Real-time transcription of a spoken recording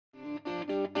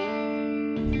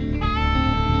Hey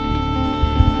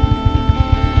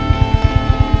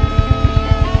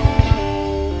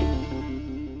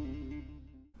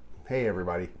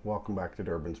everybody, welcome back to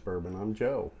Durbins Bourbon. I'm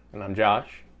Joe. And I'm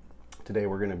Josh. Today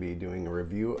we're going to be doing a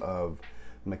review of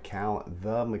Macallan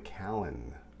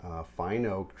Fine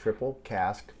Oak Triple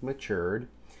Cask Matured.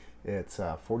 It's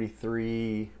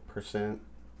 43%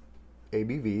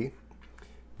 ABV.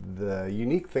 The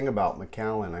unique thing about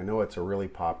Macallan, I know it's a really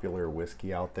popular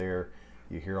whiskey out there.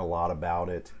 You hear a lot about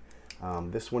it.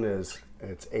 This one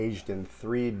it's aged in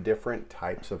 3 different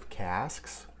types of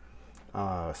casks.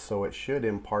 So it should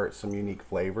impart some unique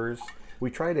flavors.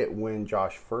 We tried it when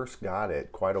Josh first got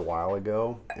it quite a while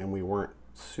ago, and we weren't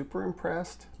super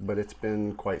impressed, but it's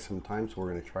been quite some time, so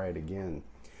we're going to try it again.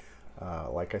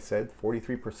 Like I said,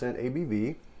 43%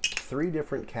 ABV, 3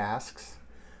 different casks,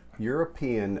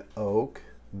 European oak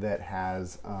that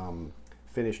has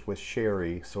finished with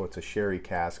sherry, so it's a sherry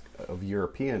cask of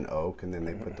European oak, and then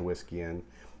they put the whiskey in.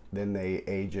 Then they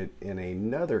age it in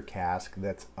another cask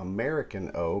that's American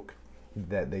oak,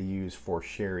 that they use for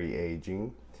sherry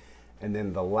aging. And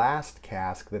then the last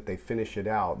cask that they finish it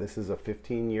out, this is a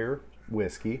 15-year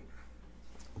whiskey,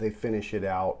 they finish it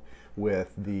out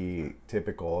with the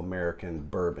typical American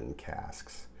bourbon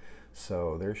casks.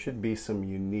 So there should be some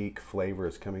unique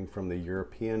flavors coming from the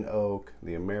European oak,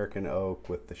 the American oak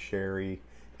with the sherry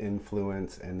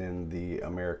influence, and then the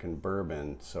American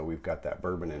bourbon. So we've got that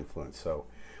bourbon influence. So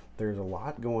there's a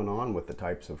lot going on with the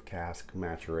types of cask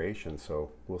maturation, so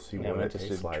we'll see what it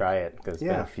tastes like. Try it because it's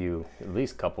been a few, at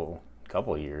least couple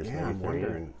years. Yeah, I'm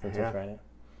wondering. Since I tried it.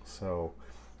 So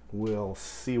we'll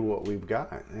see what we've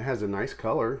got. It has a nice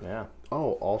color. Yeah.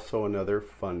 Oh, also another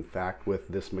fun fact with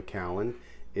this Macallan,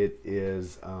 it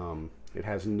has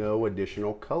no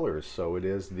additional colors, so it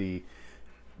is the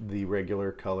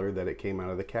regular color that it came out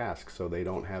of the cask. So they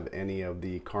don't have any of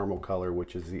the caramel color,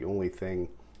 which is the only thing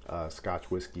Scotch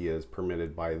whiskey is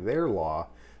permitted by their law.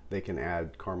 They can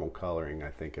add caramel coloring. I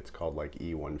think it's called like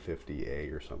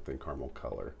E150A or something, caramel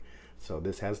color. So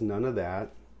this has none of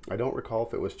that. I don't recall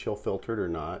if it was chill filtered or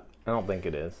not. I don't think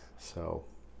it is. So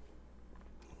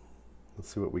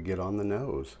let's see what we get on the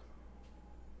nose.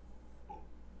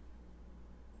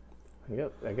 I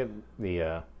get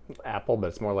the apple, but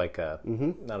it's more like a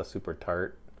not a super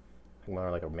tart,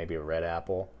 more like maybe a red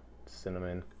apple,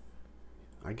 cinnamon.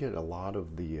 I get a lot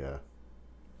of the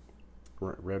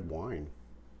red wine.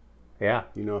 Yeah.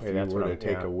 You know, if you were to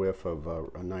take a whiff of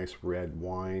a nice red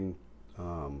wine,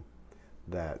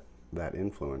 that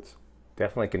influence.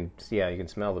 Definitely can, you can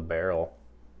smell the barrel.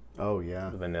 Oh, yeah.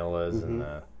 The vanillas and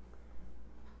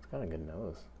it's got a good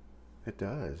nose. It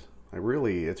does. It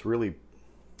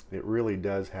really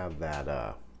does have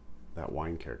that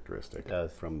wine characteristic. It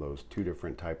does. From those 2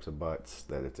 different types of butts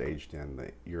that it's aged in,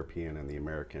 the European and the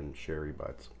American sherry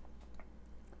butts.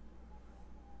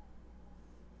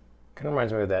 Kind of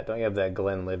reminds me of that. Don't you have that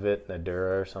Glenlivet,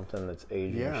 Nadura or something that's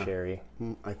aged in sherry?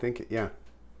 I think,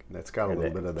 that's got a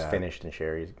little bit of that. Finished in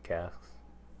sherry casks.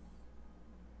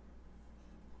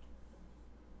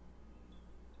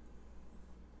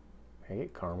 I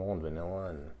get caramel and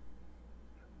vanilla,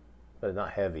 but it's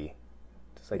not heavy.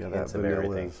 Just like hints of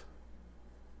everything.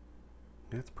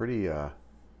 It's pretty, has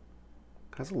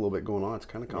a little bit going on. It's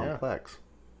kind of complex.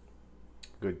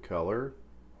 Good color.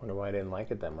 Wonder why I didn't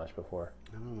like it that much before.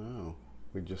 I don't know.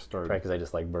 We just started. Probably because I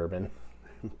just like bourbon.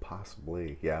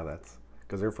 Possibly. Yeah, that's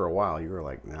because there for a while you were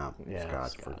like, nah,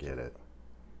 Scotch, forget it.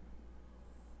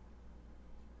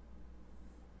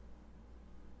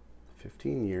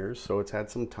 15 years, so it's had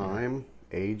some time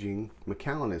aging.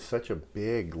 Macallan is such a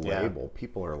big label.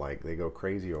 People are like, they go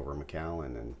crazy over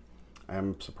Macallan, and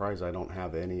I'm surprised I don't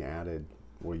have any added.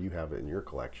 Well, you have it in your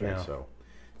collection, so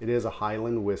it is a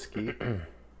Highland whiskey.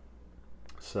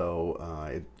 So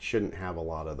it shouldn't have a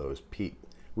lot of those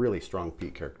really strong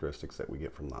peat characteristics that we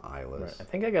get from the Islas. Right. I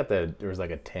think I got there was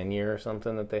like a 10-year or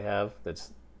something that they have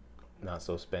that's not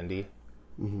so spendy.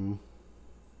 I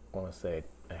want to say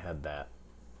I had that,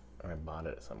 or I bought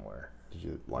it somewhere. Did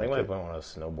you like I think it? when I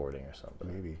was snowboarding or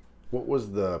something. Maybe. What was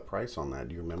the price on that?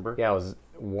 Do you remember? Yeah, it was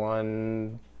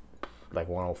like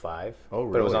 105. Oh,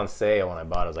 really? But it was on sale when I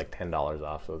bought it. It was like $10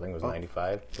 off, so I think it was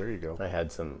 95. There you go. I had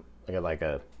I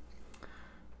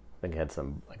think I had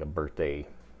like a birthday,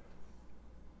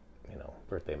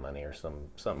 birthday money or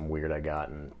something weird I got,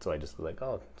 and so I just was like,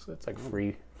 oh, it's like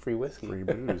free whiskey, free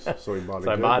booze. So he bought it.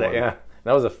 So I bought it. Yeah,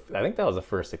 I think that was the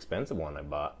first expensive one I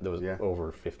bought. That was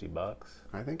over $50.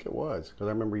 I think it was, because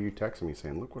I remember you texting me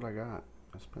saying, "Look what I got.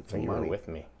 I spent some money." You were with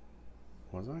me.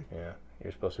 Was I? Yeah,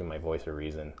 you're supposed to be my voice of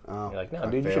reason. Oh, you're like, no,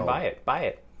 dude, you should buy it. Buy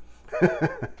it.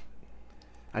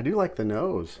 I do like the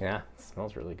nose. Yeah, it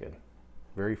smells really good.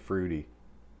 Very fruity.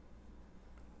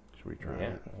 Should we try Yeah,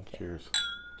 it? okay. Cheers.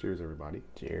 Cheers, everybody.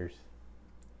 Cheers.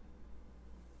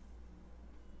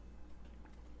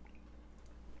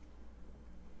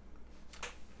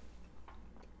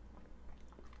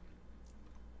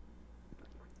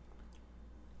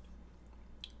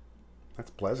 That's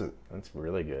pleasant. That's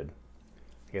really good.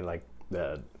 I get like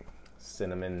the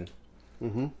cinnamon.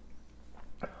 Mm-hmm.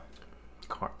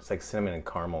 It's like cinnamon and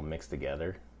caramel mixed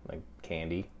together, like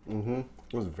candy. Mm-hmm.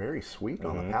 It was very sweet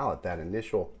on the palate.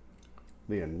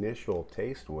 The initial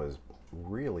taste was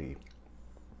really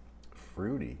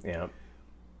fruity. Yeah.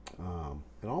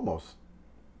 It almost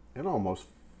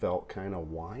felt kind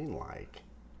of wine-like.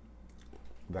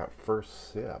 That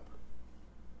first sip.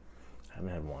 I haven't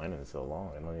had wine in so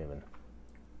long. I don't even.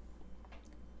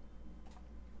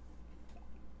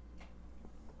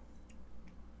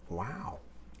 Wow,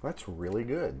 that's really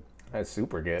good. That's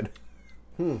super good.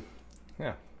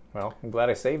 Yeah. Well, I'm glad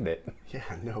I saved it. Yeah,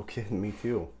 no kidding, me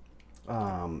too.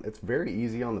 It's very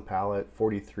easy on the palate,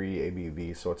 43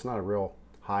 ABV, so it's not a real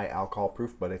high alcohol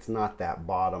proof, but it's not that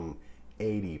bottom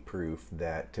 80 proof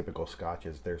that typical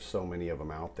scotches. There's so many of them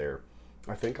out there.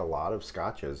 I think a lot of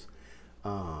scotches,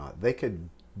 they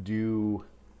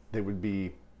would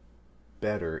be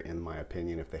better, in my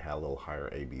opinion, if they had a little higher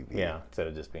ABV. Yeah, instead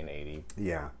of just being 80.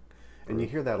 Yeah. And you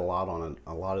hear that a lot on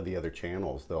a lot of the other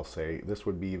channels. They'll say this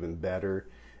would be even better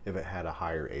if it had a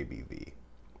higher ABV.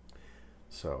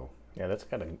 So Yeah, that's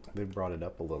got they brought it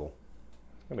up a little.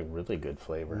 a really good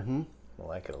flavor. I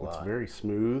like it a lot. It's very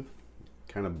smooth,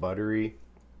 kind of buttery.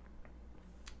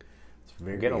 It's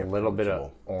very I'm getting a little bit of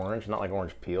approachable. orange, not like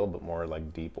orange peel, but more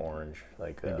like deep orange.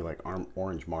 Like Maybe like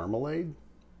orange marmalade.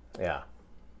 yeah,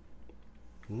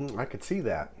 I could see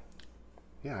that.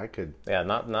 Yeah, I could. yeah,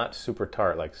 not super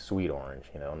tart, like sweet orange.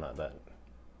 You know, not that.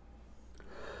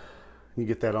 You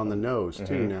get that on the nose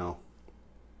too now.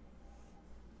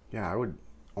 Yeah, I would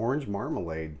orange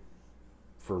marmalade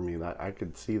for me. That I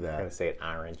could see I gotta that. say it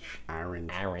orange. Orange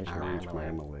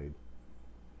marmalade.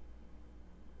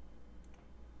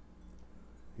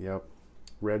 Yep,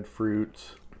 red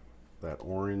fruits, that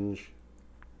orange.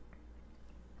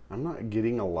 I'm not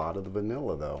getting a lot of the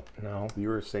vanilla though. No, You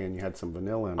were saying you had some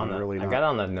vanilla, and on I'm the, really I not. got it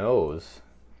on the nose,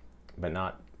 but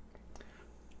not.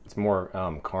 It's more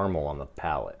caramel on the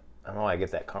palate. I don't know why I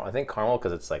get that caramel. I think caramel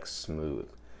because it's like smooth.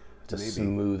 It's a Maybe.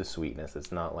 smooth sweetness.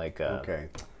 It's not like Okay.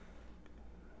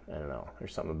 I don't know.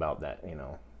 There's something about that, you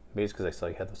know. Maybe it's because I saw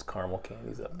you had those caramel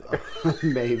candies up there.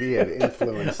 Maybe it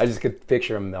influenced. I just could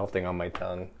picture them melting on my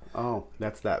tongue. Oh,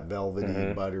 that's that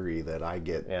velvety buttery that I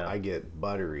get. Yeah. I get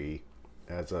buttery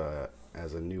as a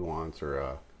nuance or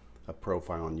a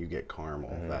profile, and you get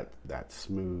caramel. That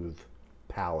smooth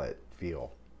palate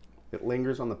feel. It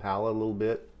lingers on the palate a little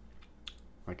bit.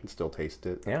 I can still taste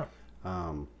it. Yeah.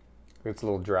 It's a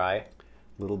little dry. A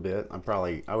little bit.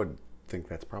 I would think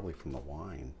that's probably from the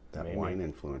wine. That Maybe. wine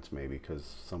influence, maybe, because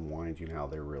some wines, you know how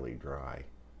they're really dry.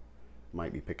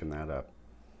 Might be picking that up.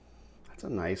 That's a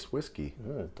nice whiskey.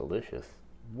 It's delicious.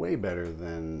 Way better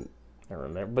than. I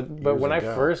remember. But Years when I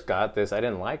ago. first got this, I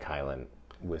didn't like Highland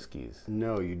whiskeys.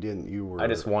 No, you didn't. You were. I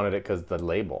just wanted it because the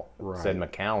label said Right.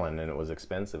 Macallan and it was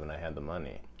expensive and I had the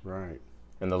money. Right.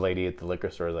 And the lady at the liquor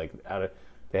store was like,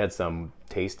 they had some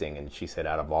tasting and she said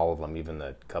out of all of them, even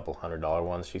the couple $100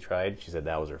 ones she tried, she said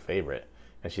that was her favorite.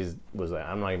 And she was like,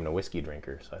 I'm not even a whiskey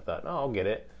drinker, so I thought, oh, I'll get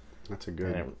it. That's a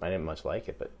good. And I didn't much like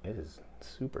it, but it is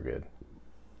super good.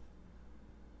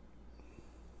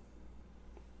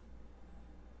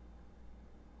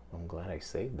 I'm glad I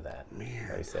saved that.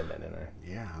 Man. I said that in there.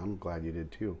 Yeah, I'm glad you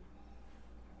did too.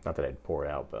 Not that I'd pour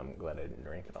it out, but I'm glad I didn't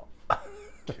drink it all.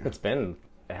 It has been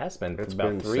It's about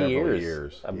been 3 several years.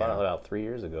 years, I bought yeah. it about 3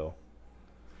 years ago.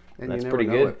 And That's you never pretty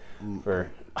know, good for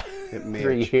It may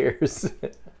 3 years.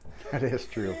 That is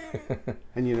true.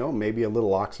 And you know, maybe a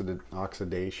little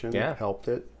oxidation Yeah. helped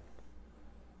it.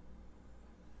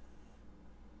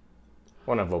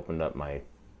 When I've opened up my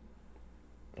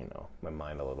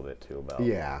mind a little bit too about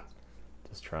Yeah.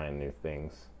 just trying new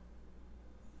things.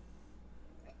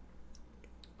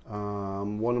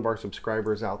 One of our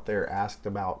subscribers out there asked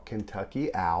about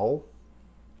Kentucky Owl.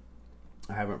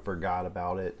 I haven't forgot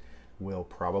about it. We'll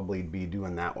probably be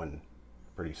doing that one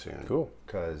pretty soon. Cool.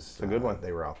 Because a good one.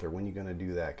 They were out there. When are you going to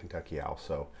do that Kentucky Owl?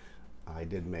 So I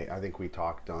think we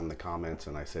talked on the comments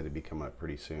and I said it'd be coming up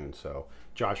pretty soon. So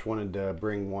Josh wanted to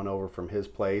bring one over from his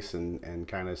place and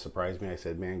kind of surprised me. I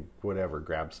said, man, whatever,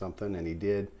 grab something. And he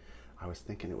did. I was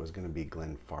thinking it was going to be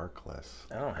Glen Farkless.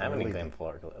 I don't have any Glen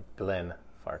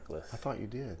Farkless. I thought you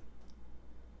did.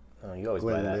 Oh, you always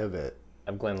buy that. Glenlivet.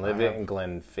 I have Glenlivet and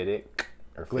Glenfiddich.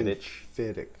 or Fittich.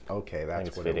 Fittick. Okay, I think that's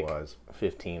it's what Fittick. it was.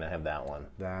 15. I have that one.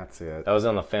 That's it. I was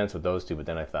on the fence with those two, but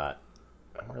then I thought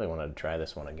I really wanted to try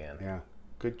this one again. Yeah,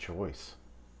 good choice.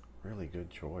 Really good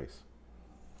choice.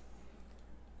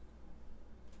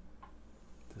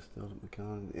 Distilled at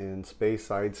Macallan in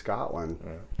Speyside, Scotland.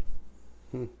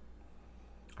 Yeah.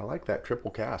 I like that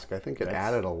triple cask. I think it That's-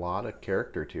 added a lot of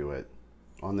character to it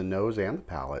on the nose and the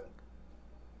palate.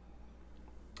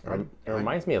 It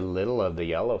reminds me a little of the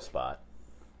Yellow Spot.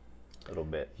 A little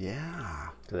bit. Yeah.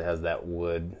 Because it has that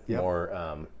wood,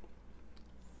 more...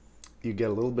 You get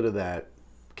a little bit of that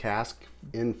cask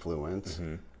influence.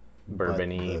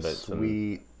 bourbon-y, but the but some...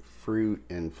 sweet fruit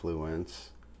influence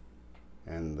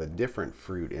and the different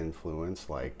fruit influence,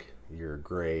 like your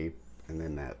grape and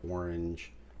then that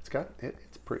orange.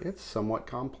 It's somewhat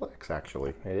complex,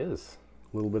 actually. It is.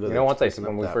 A little bit of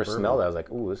when we first smelled it, I was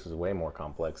like, ooh, this is way more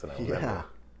complex than I remember. Yeah.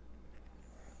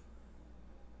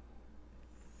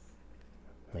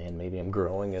 Man, maybe I'm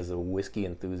growing as a whiskey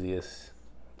enthusiast.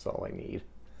 That's all I need.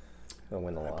 I'll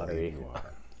win the lottery.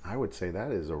 I would say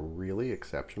that is a really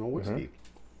exceptional whiskey.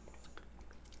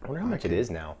 I wonder how much it is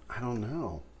now. I don't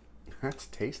know. That's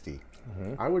tasty.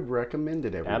 I would recommend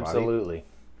it, everybody. Absolutely.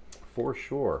 For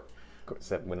sure.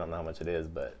 Except we don't know how much it is,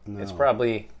 but it's No.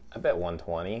 probably, I bet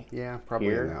 120. Yeah, probably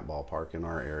Here. in that ballpark in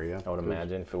our area. I would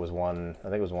imagine if it was I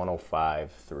think it was 105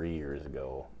 3 years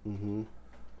ago. Damn.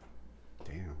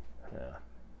 Yeah,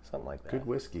 something like that. Good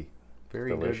whiskey.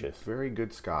 Very Delicious. good. Very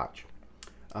good Scotch.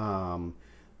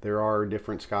 There are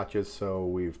different Scotches, so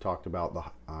we've talked about the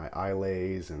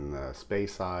Isleys and the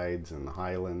Speysides and the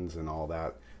Highlands and all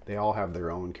that. They all have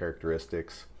their own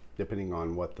characteristics depending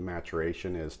on what the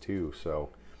maturation is too. So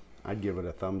I'd give it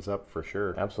a thumbs up for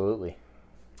sure. Absolutely.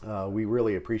 We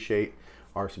really appreciate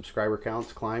our subscriber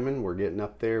counts climbing. We're getting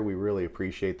up there. We really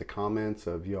appreciate the comments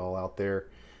of y'all out there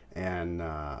and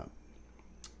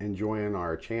enjoying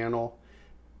our channel.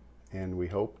 And we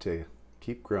hope to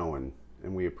keep growing,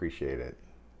 and we appreciate it.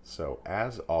 So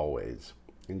as always,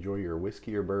 enjoy your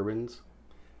whiskey or bourbons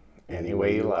Any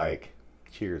way you like.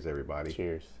 Cheers, everybody.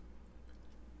 Cheers.